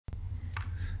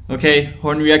Okay,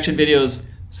 horn reaction videos.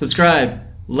 Subscribe,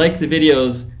 like the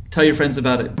videos, tell your friends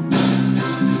about it.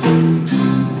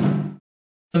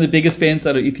 One of the biggest bands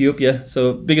out of Ethiopia,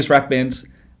 so biggest rock bands,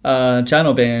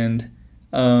 Jano band.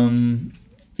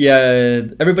 Yeah,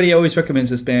 everybody always recommends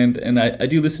this band, and I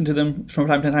do listen to them from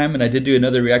time to time, and I did do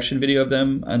another reaction video of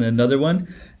them on another one,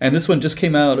 and this one just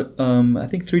came out I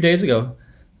think 3 days ago.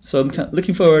 So I'm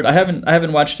looking forward. I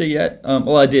haven't watched it yet.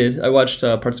 Well, I did. I watched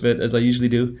parts of it as I usually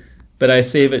do, but I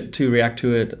save it to react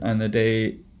to it on the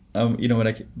day. You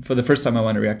know, for the first time I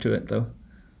want to react to it though.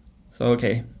 So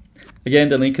okay, again,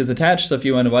 the link is attached. So if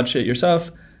you want to watch it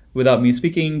yourself without me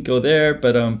speaking, go there.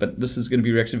 But this is going to be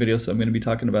a reaction video, so I'm going to be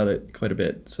talking about it quite a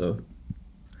bit. So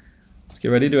let's get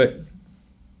ready to do it.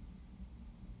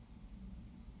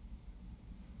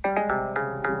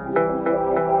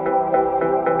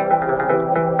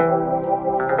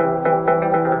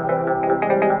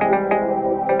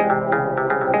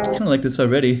 Like this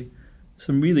already.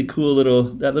 Some really cool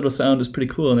that little sound is pretty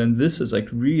cool, and then this is like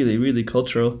really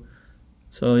cultural.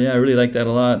 So yeah, I really like that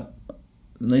a lot.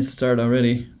 Nice start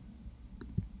already.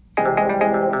 That's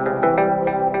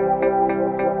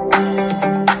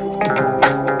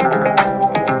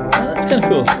kind of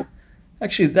cool.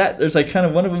 Actually, there's like kind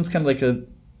of one of them's kind of like a,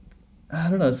 I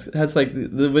don't know. It has like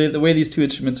the way these two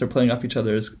instruments are playing off each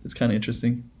other is kind of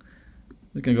interesting.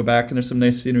 I'm gonna go back, and there's some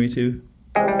nice scenery too.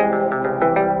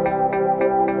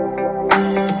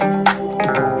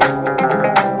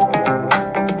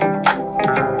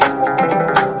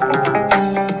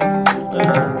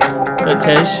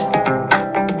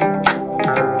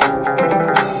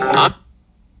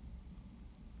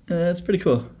 That's pretty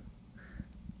cool.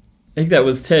 I think that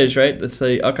was Tej, right? That's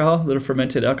the alcohol, a little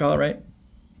fermented alcohol, right?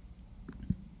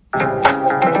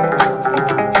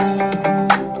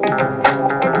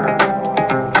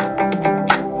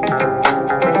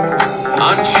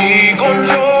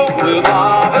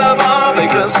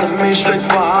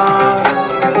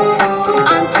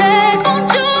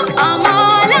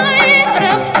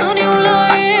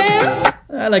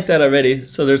 I like that already.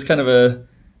 So there's kind of a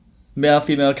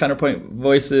male-female counterpoint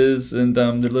voices, and they're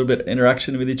a little bit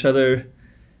interaction with each other.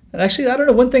 And actually, I don't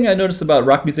know, one thing I noticed about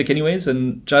rock music anyways,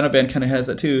 and Jano band kind of has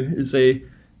that too, is they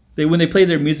when they play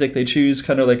their music, they choose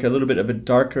kind of like a little bit of a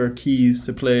darker keys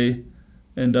to play,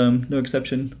 and no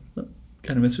exception. Oh,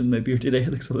 kind of messing with my beard today.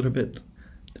 It looks a little bit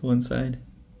to one side.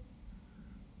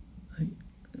 I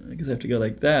guess I have to go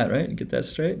like that, right? And get that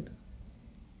straight.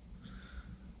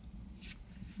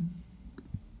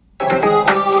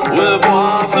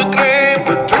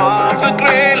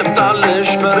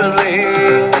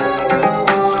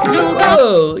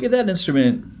 Oh, look at that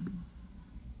instrument.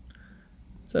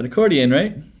 It's that accordion,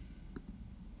 right?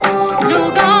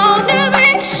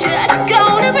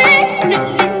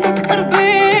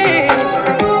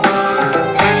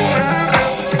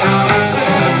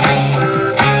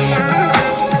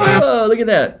 Oh, look at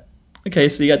that. Okay,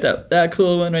 so you got that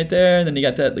cool one right there, and then you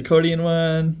got that accordion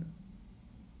one.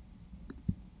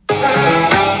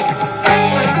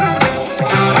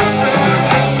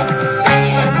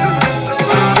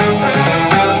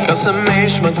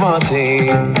 ከስሜሽ መግባቴ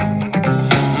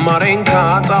ማሬን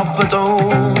ካጣፈጠው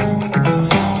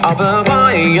አበባ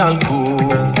እያልኩ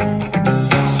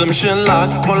ስምሽን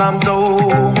ላቆላምጠው.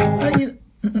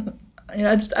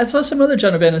 I saw some other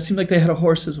Jano band. It seemed like they had a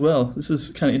horse as well. This is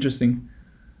kind of interesting.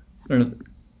 I don't know.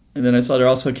 And then I saw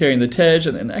they're also carrying the Tej,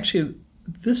 and actually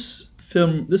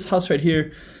this house right here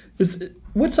is.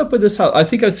 What's up with this house? I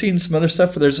think I've seen some other stuff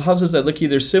where there's houses that look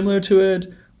either similar to it,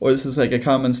 or this is like a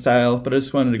common style, but I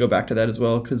just wanted to go back to that as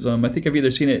well, because I think I've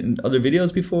either seen it in other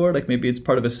videos before, like maybe it's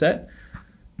part of a set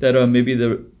that maybe the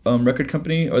record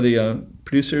company or the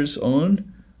producers own.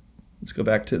 Let's go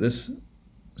back to this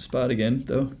spot again,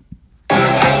 though.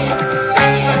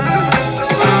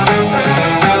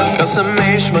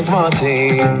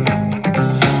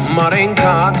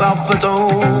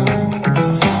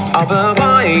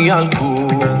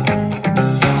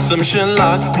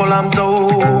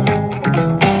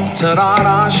 ተራራ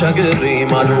ሻግሬ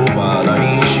ማዶ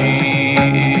ባላይሽ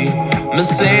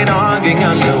ምሴን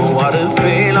አገኛለሁ አርፌ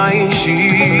ላይሽ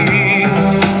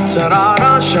ተራራ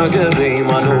ሻግሬ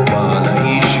ማዶ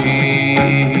ባላይሽ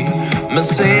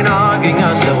ምሴን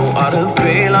አገኛለሁ አርፌ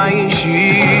ላይሽ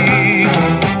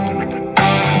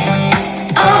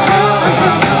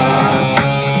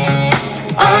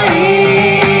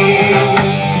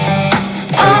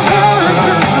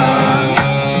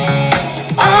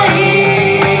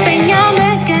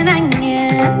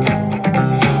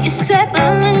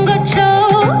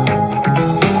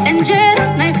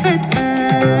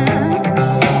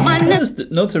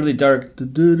notes are really dark.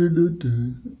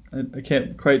 I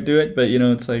can't quite do it, but you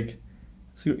know, it's like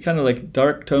it's kind of like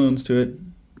dark tones to it.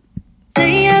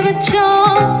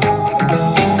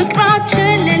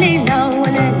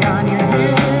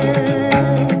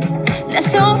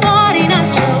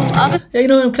 Yeah, you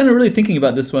know, I'm kind of really thinking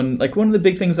about this one. Like, one of the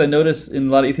big things I notice in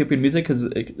a lot of Ethiopian music is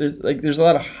there's a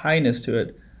lot of highness to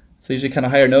it. So usually kind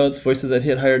of higher notes, voices that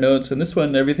hit higher notes, and this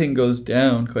one everything goes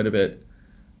down quite a bit.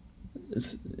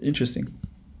 It's interesting.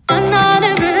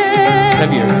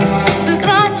 Heavier.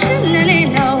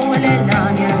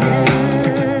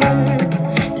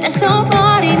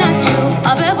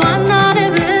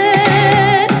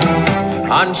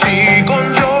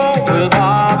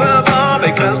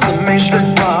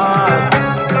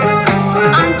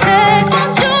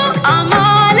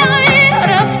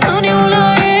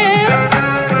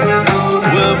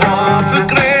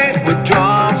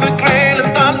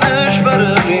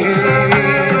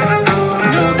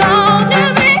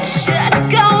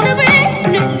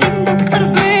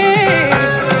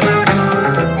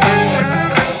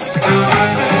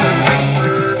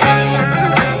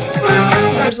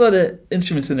 A lot of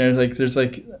instruments in there. Like there's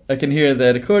like I can hear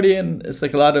that accordion. It's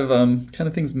like a lot of kind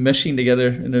of things meshing together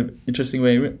in an interesting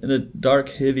way, in a dark,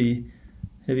 heavy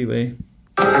way.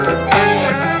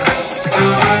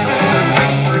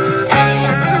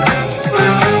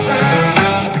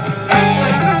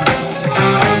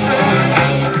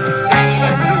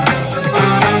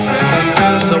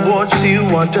 ሰዎች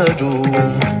ሲዋደዱ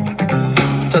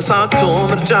ተሳክቶ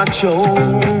ምርጫቸው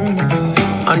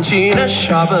አንቺ ነሽ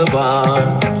አበባ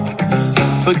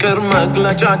ፍቅር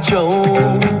መግለጫቸው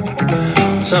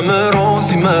ተምሮ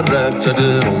ሲመረቅ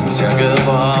ተድሮም ሲያገባ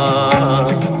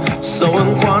ሰው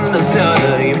እንኳን ደስ ያለ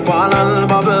ይባላል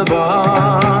በአበባ.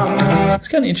 It's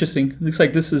kind of interesting. It looks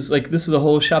like this is a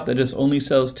whole shop that just only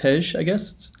sells tej, I guess.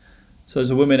 So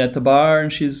there's a woman at the bar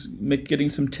and she's getting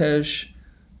some tej.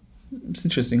 It's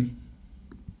interesting.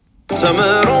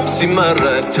 ተምሮም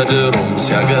ሲመረቅ ተድሮም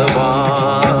ሲያገባ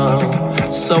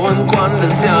ሰው እንኳን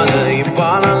ደስ ያለ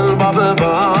ይባላል በአበባ.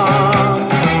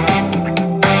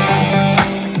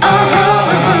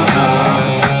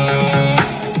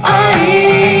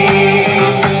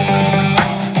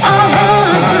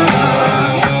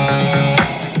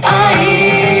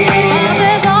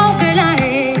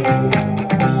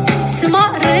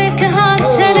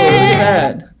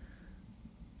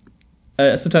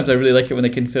 Sometimes I really like it when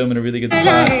they can film in a really good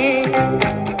spot.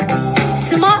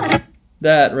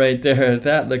 That right there,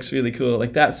 that looks really cool.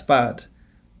 Like that spot,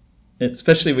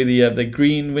 especially with the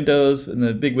green windows and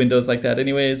the big windows like that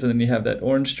anyways, and then you have that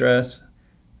orange dress.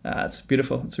 It's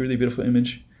beautiful. It's a really beautiful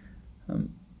image.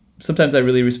 Sometimes I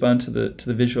really respond to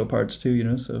the visual parts too, you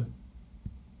know, so.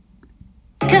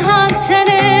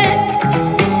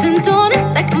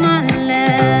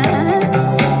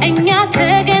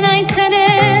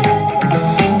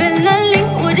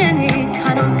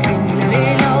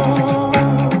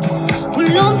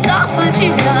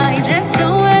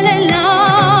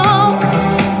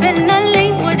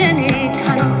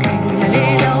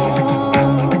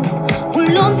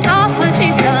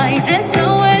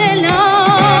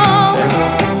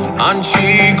 አንቺ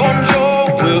ቆንጆ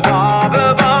ውብ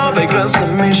አበባ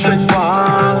በቀስምሽ ልግባ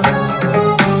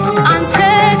አንተ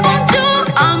ቆንጆ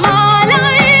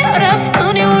አማላይ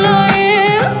ረፍቶኔው ላይ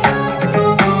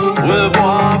ውቧ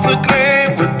ፍቅሬ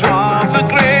ውዷ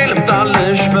ፍቅሬ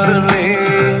ልምጣልሽ በርሬ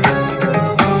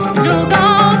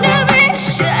ሎጋው ነቤ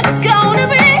ሸጋው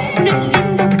ነቤ ንልኝ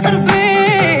በቅርቤ.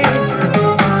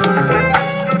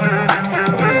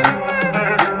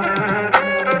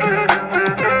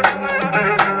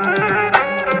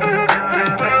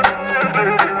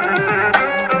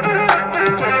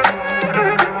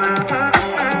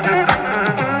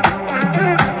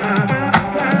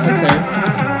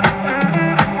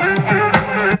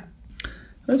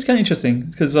 That's kind of interesting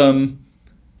because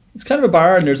it's kind of a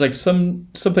bar and there's like some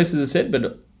places to sit, but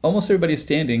almost everybody's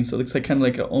standing, so it looks like kind of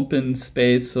like an open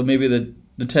space. So maybe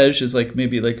the tej is like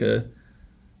maybe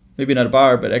not a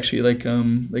bar, but actually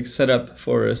like set up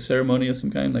for a ceremony of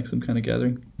some kind, like some kind of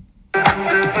gathering.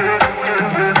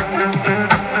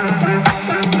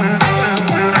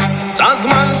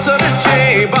 ጣዝማን ሰርቼ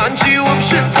ባንቺ ውብ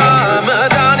ሽታ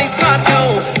መድኃኒት ናቸው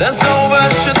ለሰው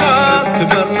በሽታ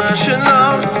ክብር ነሽና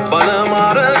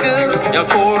ባለማረግ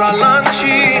ያኮራል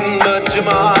አንቺን በእጅ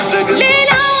ማድረግ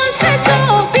ሌላውን ሰቶ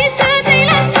ቢሰጠኝ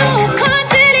ለሰው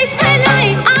ከአንድ ሌት በላይ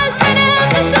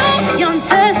አልተነፈሰው ያንተ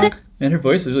And her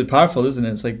voice is really powerful, isn't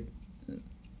it? It's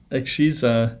like she's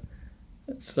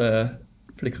it's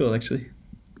pretty cool actually.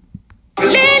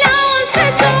 ሌላውን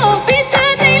ሰቶ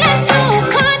ቢሰጠኝ ለሰው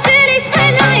ከአንድ ሌት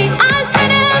በላይ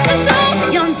አልተነፈሰው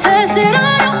ያንተ ስራ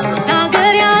ነው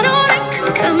ለአገር ያኖረኝ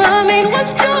ቅመም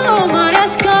ወስዶ ማር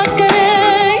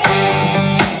ያስጋገረኝ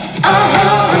አሃ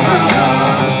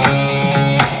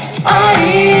አይ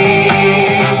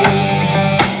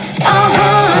አሃ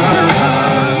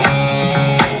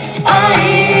አይ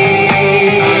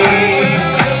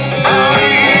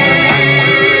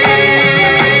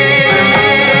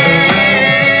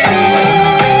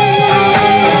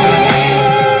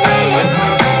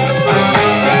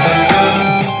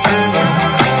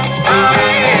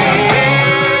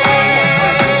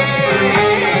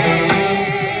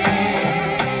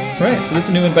Right, so this is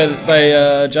a new one by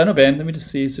Jano Band. Let me just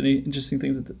see some interesting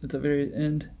things at the very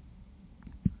end.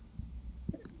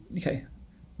 Okay.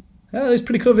 Oh, it's a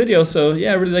pretty cool video, so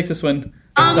yeah, I really like this one.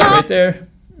 Stop right there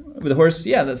with the horse.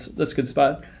 Yeah, that's a good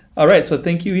spot. All right, so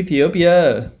thank you,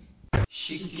 Ethiopia.